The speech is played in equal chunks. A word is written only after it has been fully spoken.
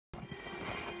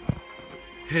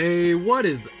Hey, what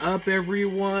is up,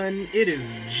 everyone? It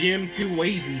is Jim 2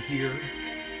 Wavy here.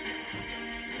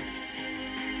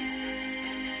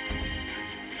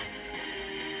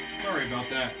 Sorry about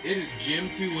that. It is Jim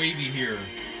 2 Wavy here.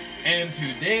 And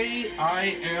today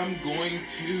I am going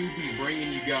to be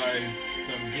bringing you guys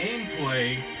some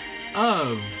gameplay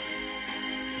of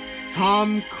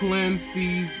Tom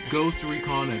Clancy's Ghost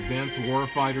Recon Advanced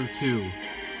Warfighter 2.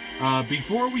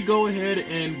 Before we go ahead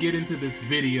and get into this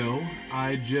video,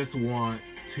 I just want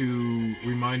to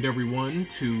remind everyone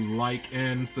to like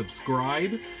and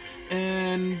subscribe,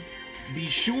 and be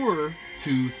sure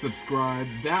to subscribe.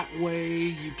 That way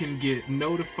you can get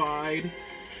notified.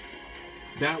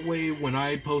 That way when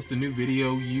I post a new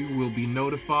video, you will be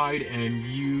notified and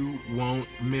you won't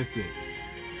miss it.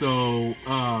 So,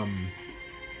 I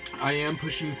am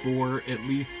pushing for at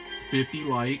least 50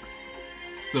 likes.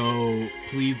 So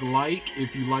please like,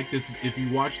 if you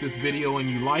watch this video and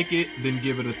you like it, then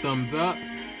give it a thumbs up,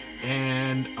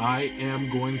 and I am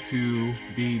going to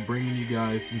be bringing you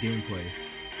guys some gameplay.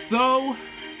 So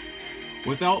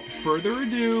without further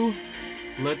ado,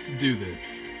 let's do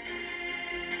this.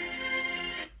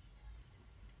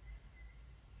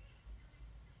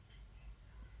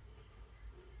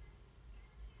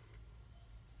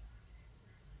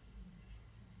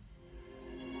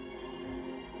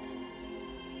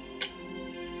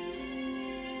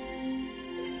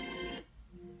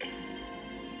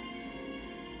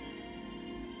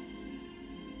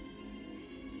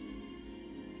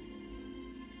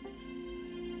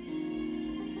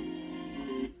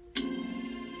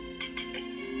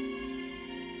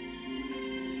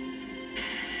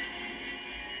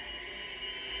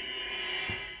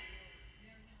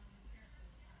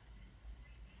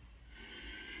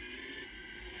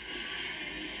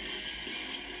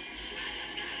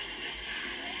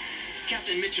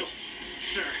 Captain Mitchell,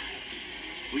 sir,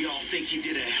 we all think you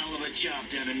did a hell of a job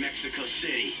down in Mexico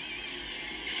City.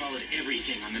 You followed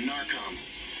everything on the Narcom.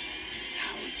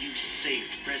 How you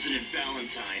saved President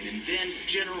Valentine and then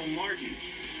General Martin.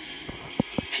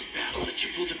 That battle at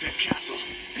Chapultepec Castle,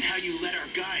 and how you led our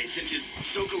guys into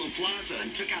Zocalo Plaza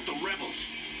and took out the rebels.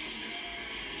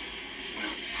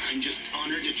 Well, I'm just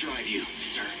honored to drive you,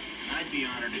 sir. I'd be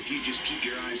honored if you'd just keep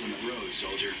your eyes on the road,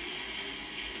 soldier.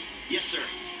 Yes, sir.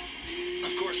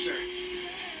 Of course, sir.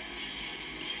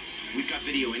 We've got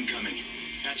video incoming.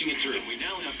 Patching it through. We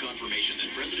now have confirmation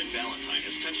that President Valentine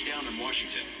has touched down in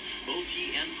Washington. Both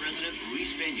he and President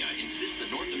Luis Peña insist the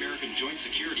North American Joint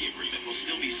Security Agreement will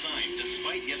still be signed,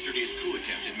 despite yesterday's coup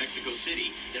attempt in Mexico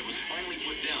City that was finally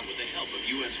put down with the help of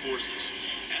U.S. forces.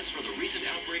 As for the recent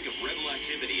outbreak of rebel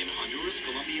activity in Honduras,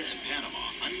 Colombia, and Panama,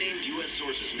 unnamed U.S.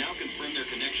 sources now confirm their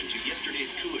connection to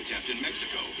yesterday's coup attempt in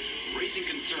Mexico, raising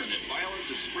concern that violence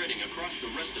is spreading across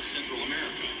the rest of Central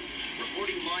America.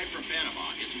 Reporting live from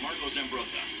Panama is Marcos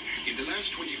Zambrota. In the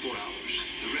last 24 hours,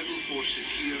 the rebel forces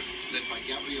here, led by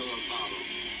Gabriel Alfaro,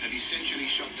 have essentially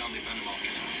shut down the Panama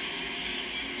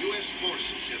Canal. U.S.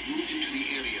 forces have moved into the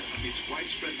area amidst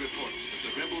widespread reports that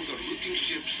the rebels are looting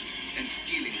ships and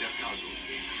stealing their cargo.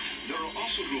 There are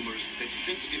also rumors that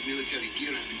sensitive military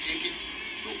gear have been taken,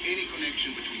 though any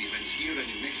connection between events here and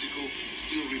in Mexico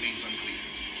still remains unclear.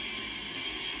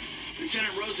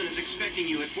 Lieutenant Rosen is expecting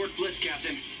you at Fort Bliss,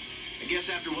 Captain. I guess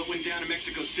after what went down in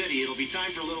Mexico City, it'll be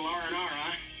time for a little R&R,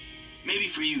 huh? Maybe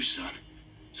for you, son.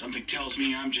 Something tells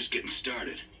me I'm just getting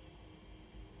started.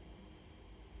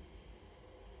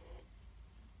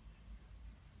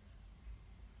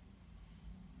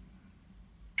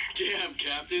 Damn,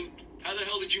 Captain. How the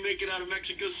hell did you make it out of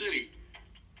Mexico City?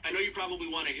 I know you probably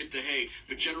want to hit the hay,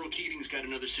 but General Keating's got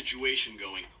another situation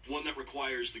going, one that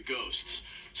requires the ghosts.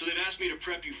 So they've asked me to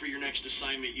prep you for your next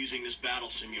assignment using this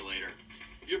battle simulator.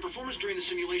 Your performance during the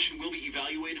simulation will be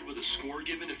evaluated with a score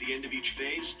given at the end of each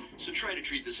phase, so try to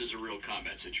treat this as a real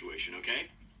combat situation, okay?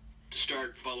 To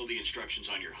start, follow the instructions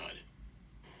on your HUD.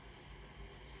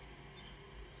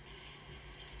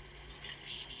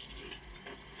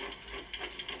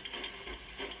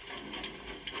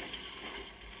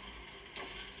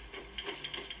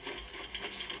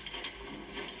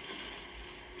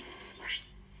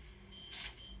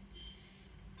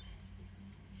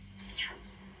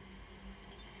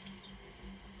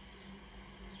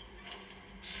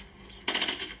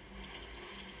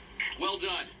 Well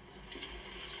done.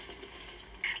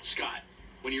 Scott,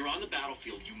 when you're on the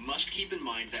battlefield, you must keep in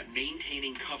mind that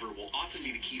maintaining cover will often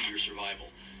be the key to your survival.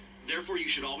 Therefore, you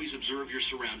should always observe your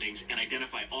surroundings and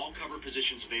identify all cover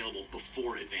positions available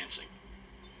before advancing.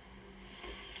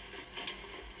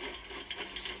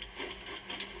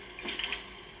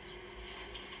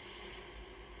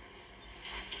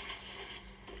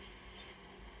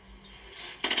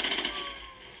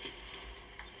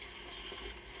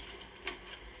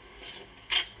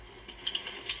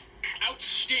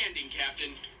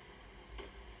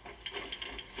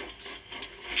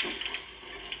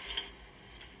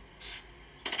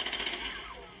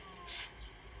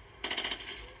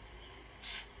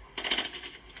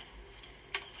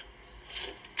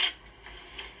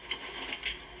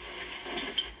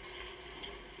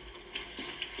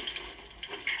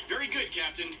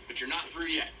 through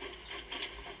yet.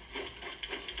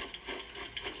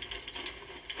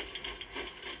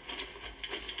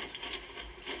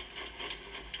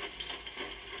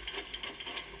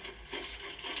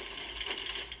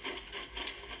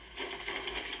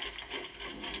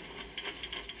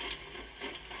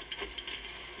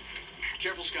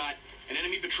 Careful, Scott. An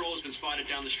enemy patrol has been spotted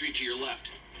down the street to your left.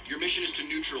 Your mission is to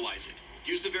neutralize it.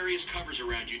 Use the various covers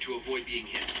around you to avoid being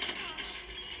hit.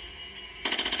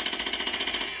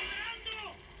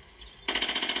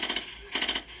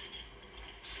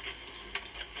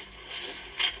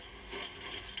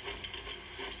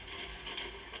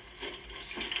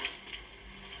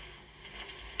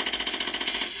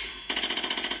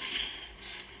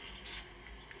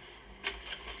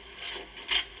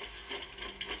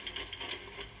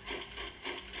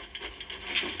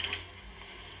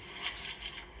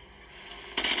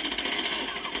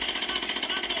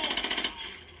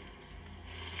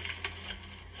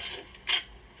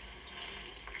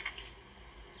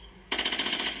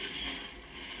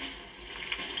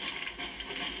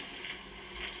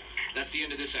 That's the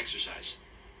end of this exercise.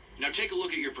 Now take a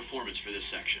look at your performance for this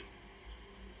section.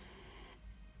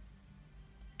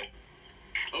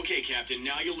 Okay, Captain,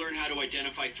 now you'll learn how to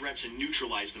identify threats and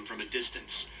neutralize them from a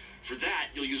distance. For that,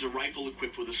 you'll use a rifle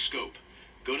equipped with a scope.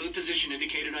 Go to the position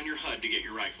indicated on your HUD to get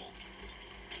your rifle.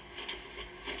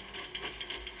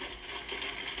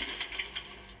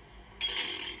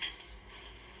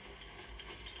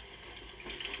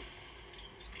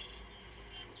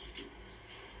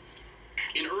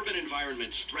 In urban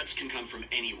environments, threats can come from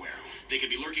anywhere. They could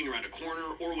be lurking around a corner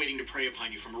or waiting to prey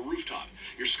upon you from a rooftop.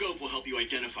 Your scope will help you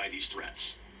identify these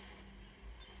threats.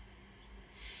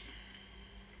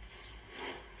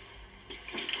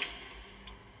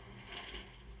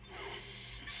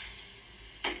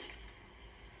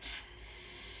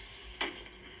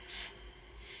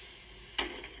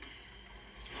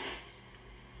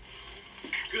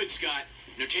 Good, Scott.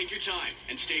 Now take your time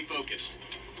and stay focused.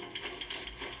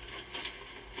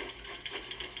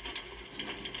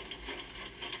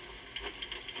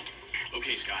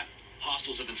 Okay, Scott.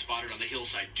 Hostiles have been spotted on the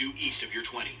hillside due east of your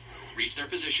 20. Reach their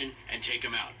position and take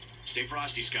them out. Stay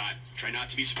frosty, Scott. Try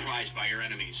not to be surprised by your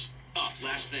enemies. Oh,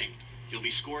 last thing. You'll be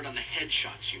scored on the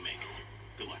headshots you make.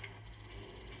 Good luck.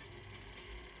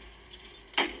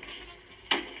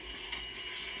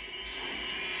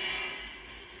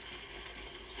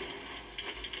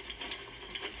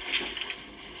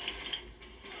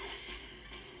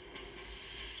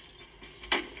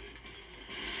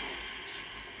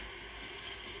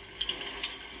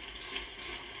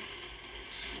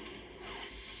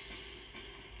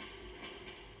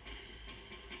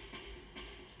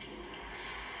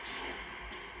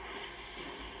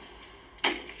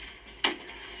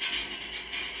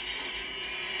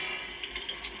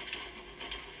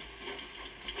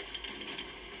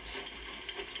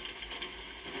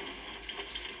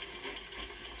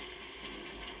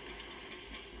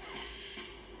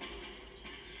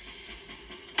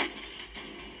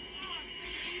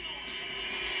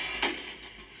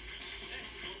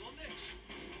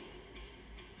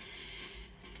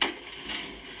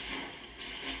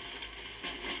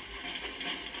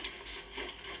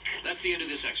 That's the end of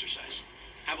this exercise.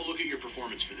 Have a look at your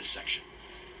performance for this section.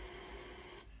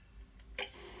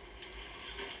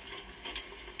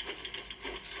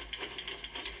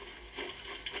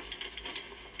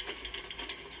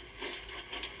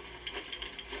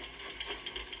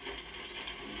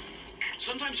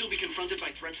 Sometimes you'll be confronted by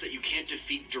threats that you can't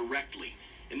defeat directly.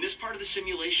 In this part of the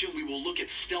simulation, we will look at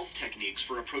stealth techniques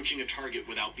for approaching a target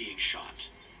without being shot.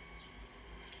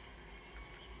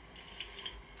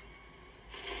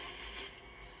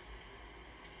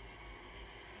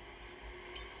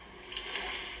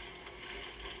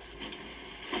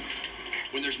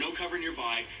 When there's no cover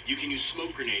nearby, you can use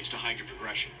smoke grenades to hide your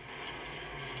progression.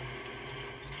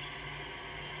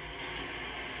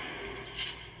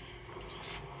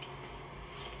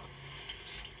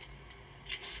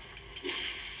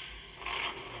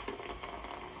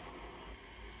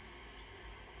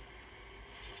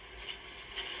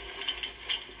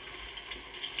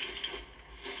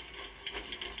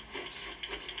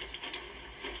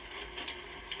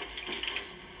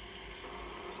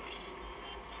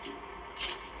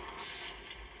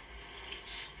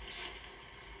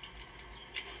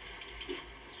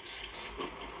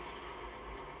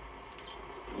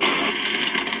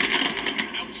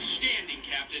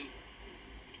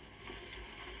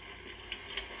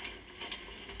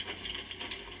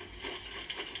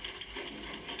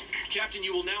 Captain,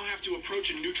 you will now have to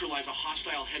approach and neutralize a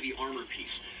hostile heavy armor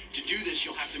piece. To do this,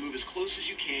 you'll have to move as close as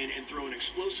you can and throw an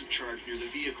explosive charge near the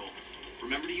vehicle.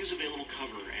 Remember to use available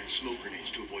cover and smoke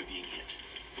grenades to avoid being hit.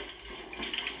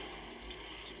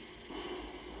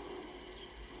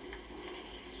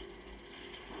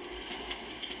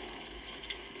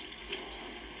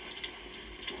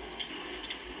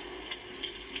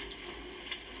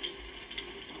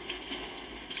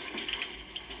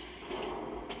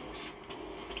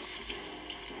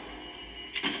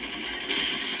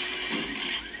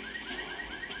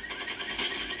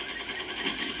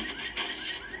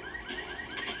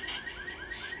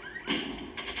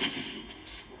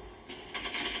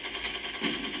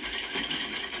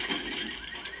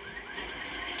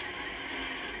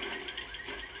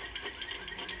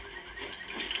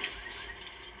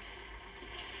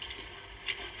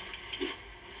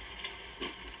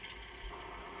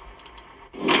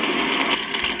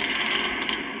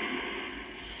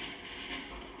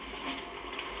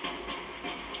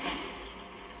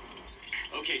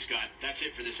 Okay, Scott, that's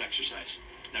it for this exercise.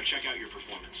 Now check out your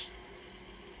performance.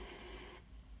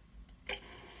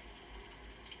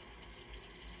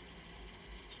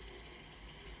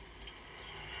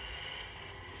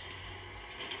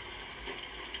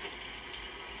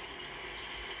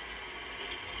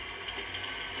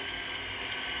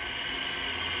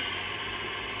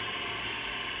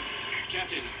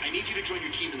 Captain, I need you to join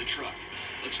your team in the truck.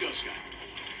 Let's go, Scott.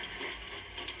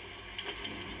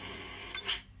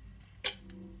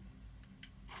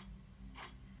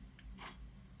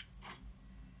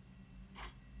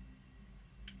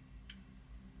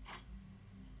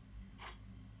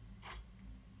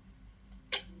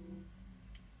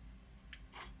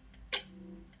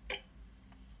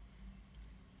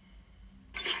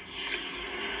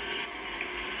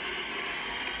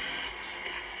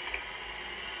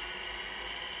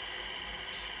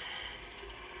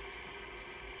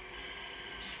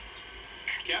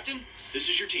 Captain, this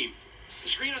is your team. The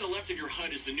screen on the left of your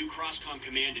HUD is the new Crosscom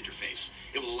command interface.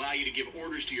 It will allow you to give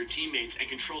orders to your teammates and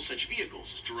control such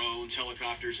vehicles, drones,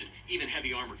 helicopters, and even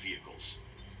heavy armored vehicles.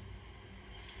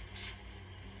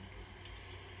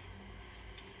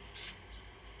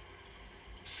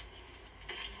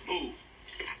 Move.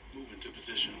 Move into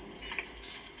position.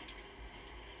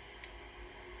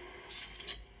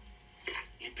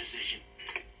 In position.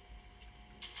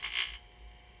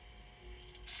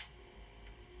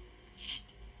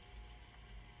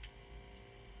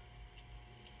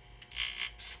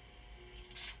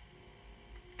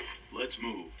 Let's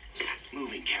move.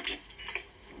 Moving, Captain.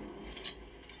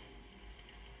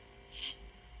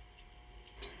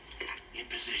 In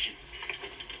position.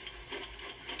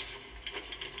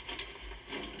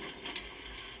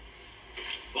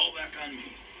 Fall back on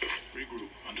me. Regroup.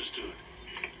 Understood.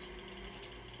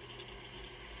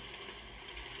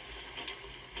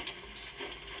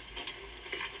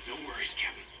 No worries,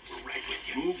 Captain. We're right with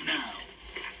you. Move now.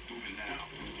 Moving now.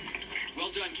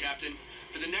 Well done, Captain.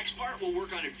 For the next part, we'll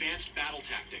work on advanced battle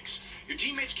tactics. Your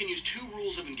teammates can use 2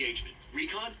 rules of engagement,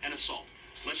 recon and assault.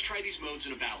 Let's try these modes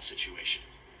in a battle situation.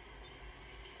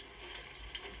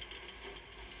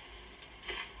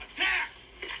 Attack!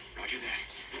 Roger that.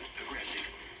 Aggressive.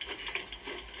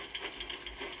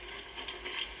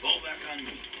 Fall back on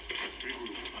me.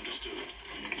 Regroup. Understood.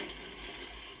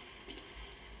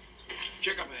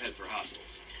 Check up ahead for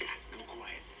hostiles. Go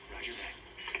quiet. Roger that.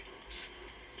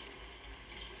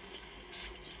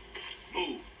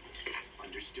 Move.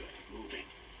 Understood. Moving.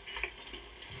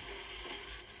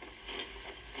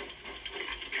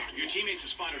 Your teammates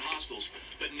have spotted hostiles,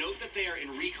 but note that they are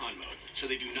in recon mode, so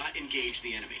they do not engage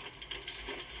the enemy.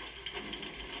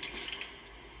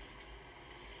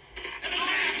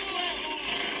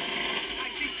 I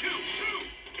see two.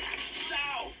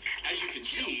 South. As you can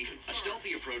see, a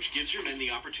stealthy approach gives your men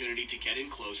the opportunity to get in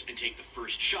close and take the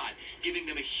first shot, giving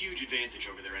them a huge advantage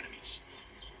over their enemies.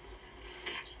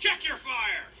 Check your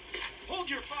fire. Hold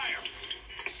your fire.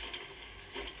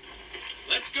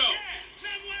 Let's go. Yeah,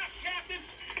 none left, Captain.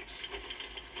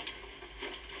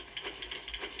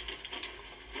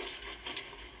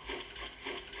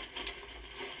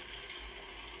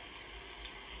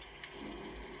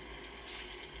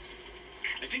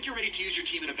 I think you're ready to use your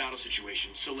team in a battle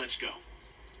situation, so let's go.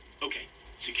 Okay,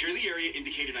 secure the area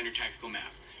indicated on your tactical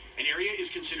map. An area is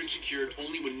considered secured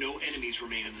only when no enemies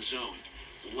remain in the zone.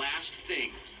 Last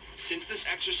thing, since this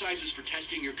exercise is for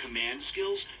testing your command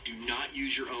skills, do not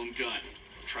use your own gun.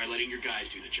 Try letting your guys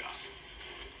do the job.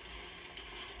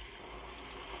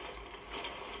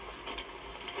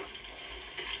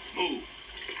 Move.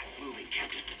 Moving,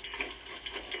 Captain.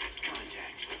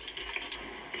 Contact.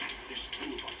 There's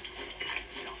 2 of them.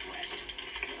 Southwest.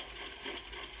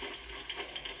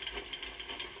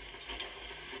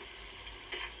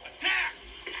 Attack!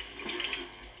 Aggressive.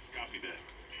 Copy that.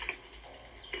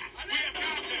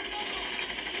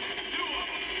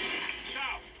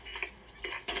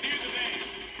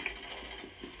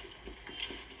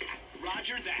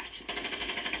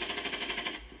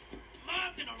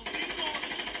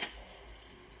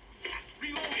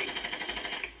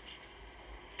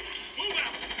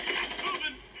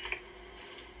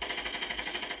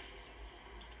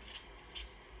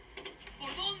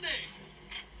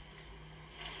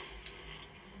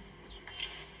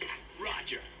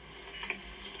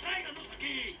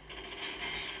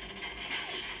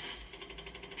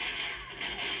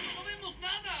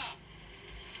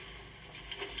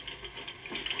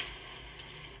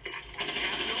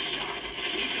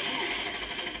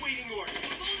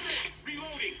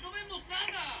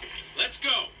 Let's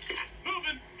go.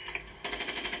 Moving.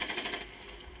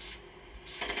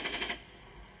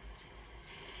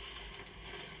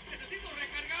 Necesito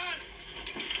recargar.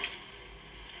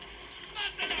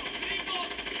 ¡Mátalo, gringos!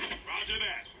 Roger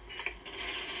that.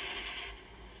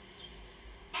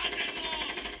 ¡Mátenlo!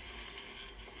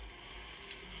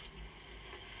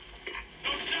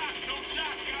 No shot, no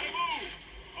shot. Gotta move.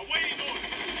 Awaiting order.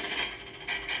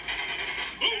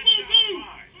 Move, Headshot move, move.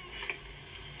 fine.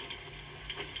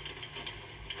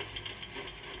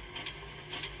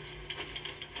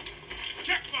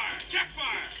 Check fire. Check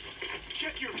fire.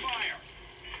 Check your fire.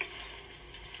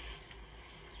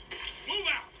 Move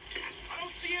out. I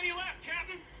don't see any left,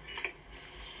 Captain.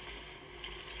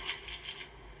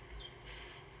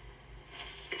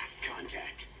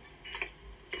 Contact.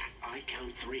 I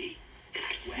count 3.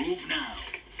 West. Move now.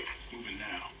 Moving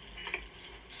now.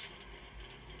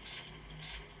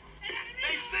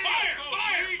 They see Fire! us,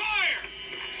 Fire! Lee. Fire!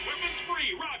 Weapons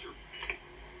free, Roger.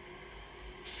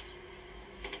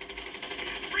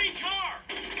 Green car.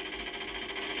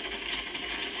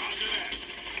 Roger that.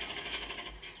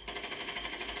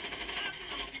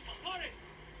 ¡Rápido, los invasores!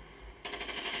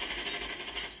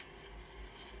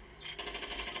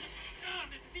 ¡Ya!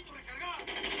 ¡Necesito recargar!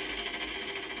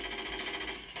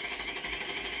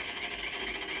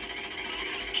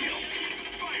 Kill.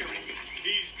 Firing.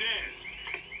 He's dead.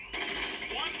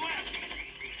 One left.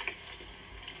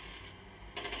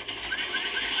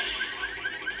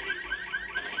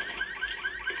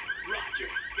 Roger.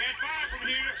 Stand by from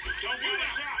here. Don't get a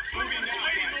shot. Moving now.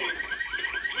 Waiting order.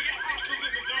 We got hostiles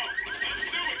in the zone. Let's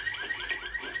do it.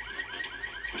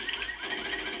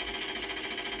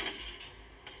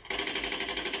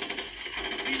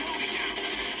 Reloading now.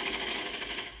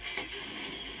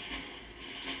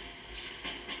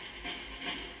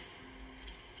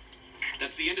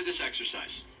 That's the end of this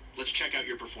exercise. Let's check out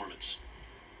your performance.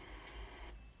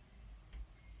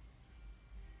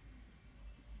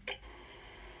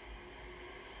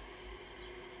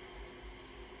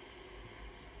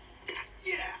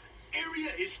 Yeah. Area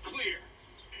is clear.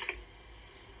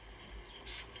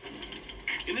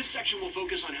 In this section, we'll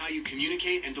focus on how you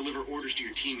communicate and deliver orders to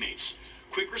your teammates.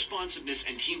 Quick responsiveness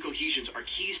and team cohesions are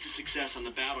keys to success on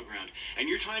the battleground, and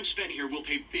your time spent here will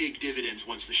pay big dividends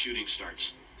once the shooting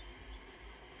starts.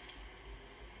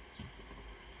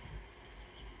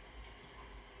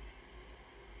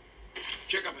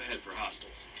 Check up ahead for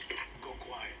hostiles. Go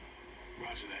quiet.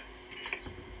 Roger that.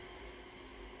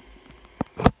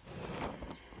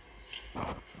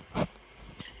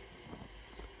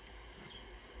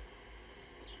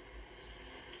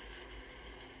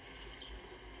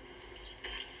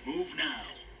 Move now.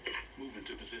 Move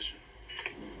into position.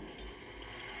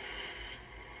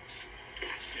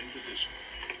 In position.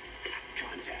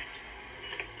 Contact.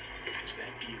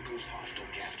 That vehicle's hostile,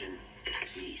 Captain.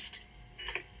 East.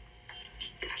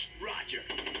 Roger.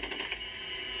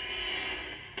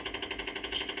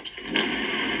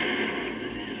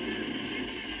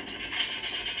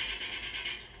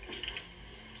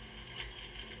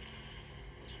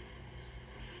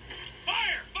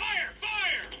 Fire! Fire!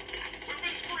 Fire!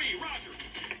 Weapons free, Roger.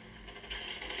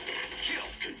 Kill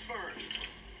confirmed.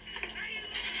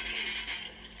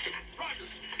 Roger.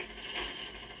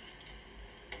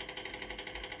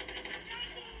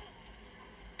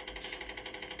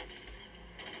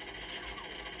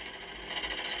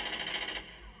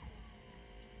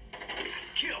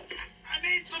 Kill. I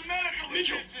need some medical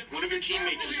Mitchell, attention. one of your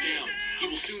teammates is down. He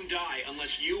will soon die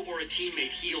unless you or a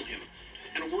teammate heal him.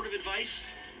 And a word of advice,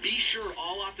 be sure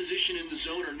all opposition in the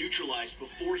zone are neutralized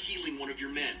before healing one of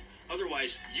your men.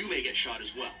 Otherwise, you may get shot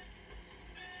as well.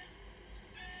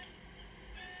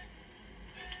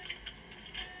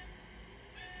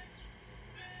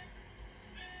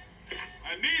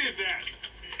 I needed that.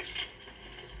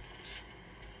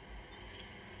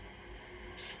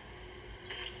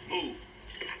 Move.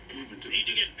 Move into Need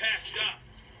to position. get patched up.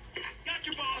 Got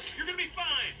you, boss. You're gonna be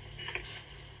fine.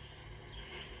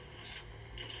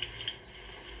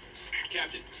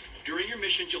 Captain, during your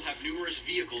missions, you'll have numerous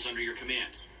vehicles under your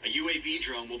command. A UAV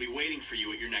drone will be waiting for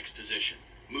you at your next position.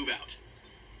 Move out.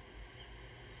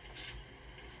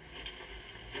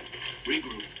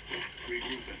 Regroup.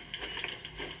 Regrouping.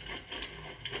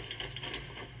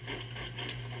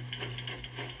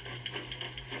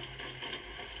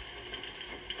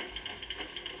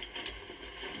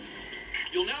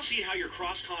 You'll now see how your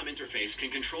cross-comm interface can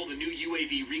control the new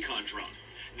UAV Recon drone.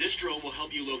 This drone will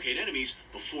help you locate enemies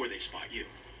before they spot you.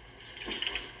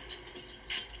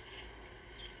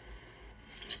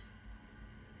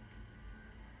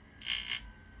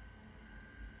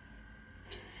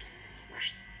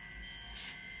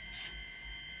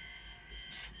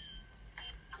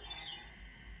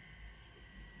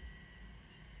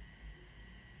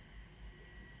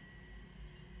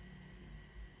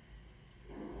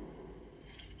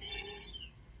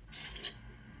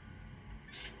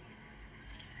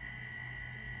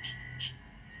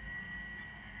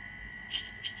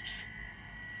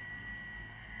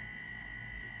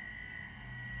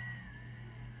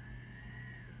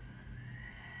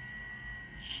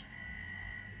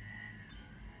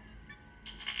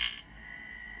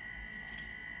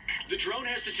 The drone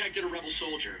has detected a rebel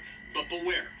soldier, but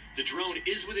beware. The drone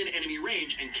is within enemy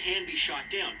range and can be shot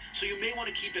down, so you may want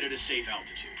to keep it at a safe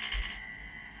altitude.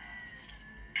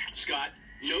 Scott,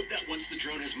 note that once the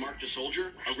drone has marked a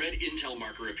soldier, a red intel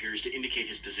marker appears to indicate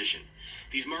his position.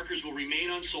 These markers will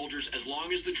remain on soldiers as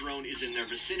long as the drone is in their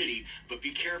vicinity, but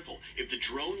be careful. If the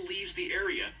drone leaves the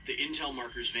area, the intel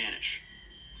markers vanish.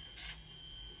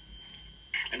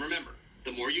 And remember,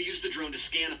 the more you use the drone to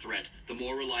scan a threat, the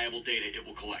more reliable data it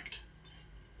will collect.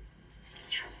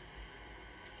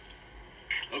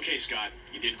 Okay, Scott,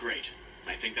 you did great.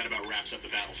 I think that about wraps up the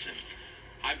battle sim.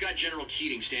 I've got General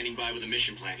Keating standing by with a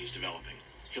mission plan he's developing.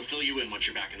 He'll fill you in once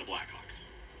you're back in the Blackhawk.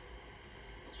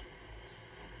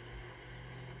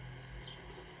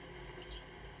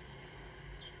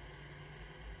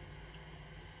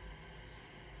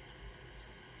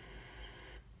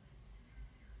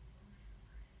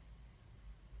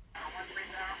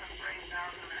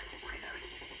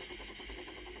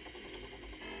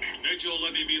 Mitchell,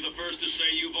 let me be the first to say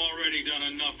you've already done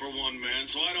enough for one man,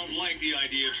 so I don't like the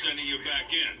idea of sending you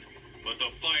back in. But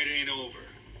the fight ain't over.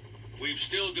 We've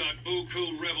still got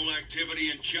buku rebel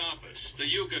activity in Chiapas, the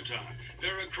Yucatan,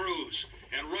 Veracruz,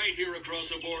 and right here across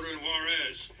the border in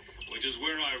Juarez, which is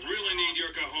where I really need your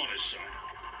cojones, son.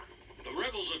 The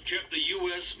rebels have kept the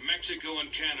U.S., Mexico,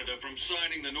 and Canada from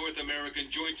signing the North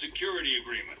American Joint Security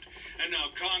Agreement, and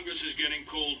now Congress is getting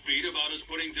cold feet about us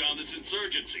putting down this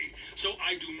insurgency. So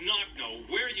I do not know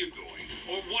where you're going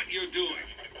or what you're doing.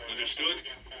 Understood?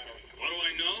 What do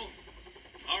I know?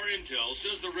 Our intel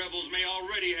says the rebels may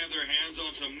already have their hands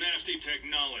on some nasty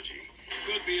technology.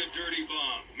 Could be a dirty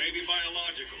bomb, maybe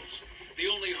biologicals.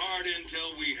 The only hard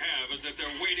intel we have is that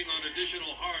they're waiting on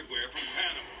additional hardware from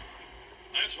Panama.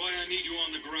 That's why I need you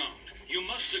on the ground. You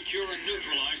must secure and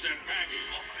neutralize that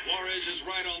package. Juarez is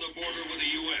right on the border with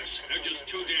the U.S. They're just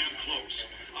too damn close.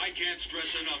 I can't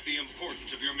stress enough the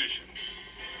importance of your mission.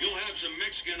 You'll have some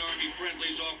Mexican Army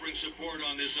friendlies offering support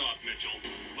on this op, Mitchell.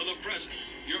 For the present,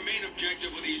 your main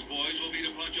objective with these boys will be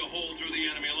to punch a hole through the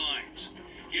enemy lines.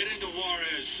 Get into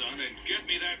Juarez, son, and get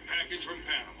me that package from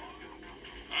Panama.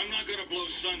 I'm not gonna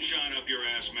blow sunshine up your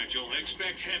ass, Mitchell.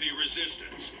 Expect heavy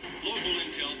resistance. Local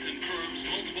intel confirms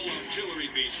multiple artillery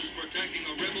pieces protecting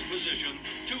a rebel position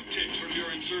 2 ticks from your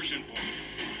insertion point.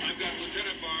 I've got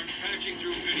Lieutenant Barnes patching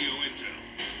through video intel.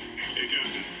 Hey,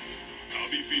 Captain. I'll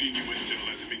be feeding you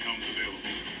intel as it becomes available.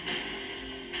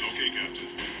 Okay, Captain.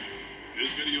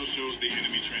 This video shows the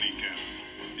enemy training camp.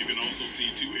 You can also see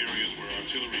 2 areas where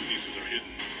artillery pieces are hidden.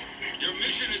 Your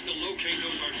mission is to locate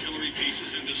those artillery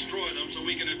pieces and destroy them so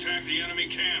we can attack the enemy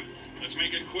camp. Let's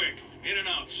make it quick. In and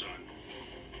out, son.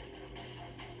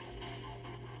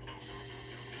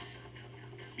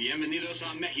 Bienvenidos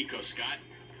a Mexico, Scott.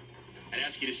 I'd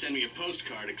ask you to send me a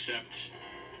postcard, except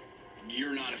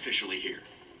you're not officially here.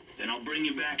 Then I'll bring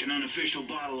you back an unofficial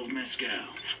bottle of mezcal.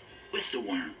 With the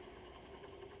worm.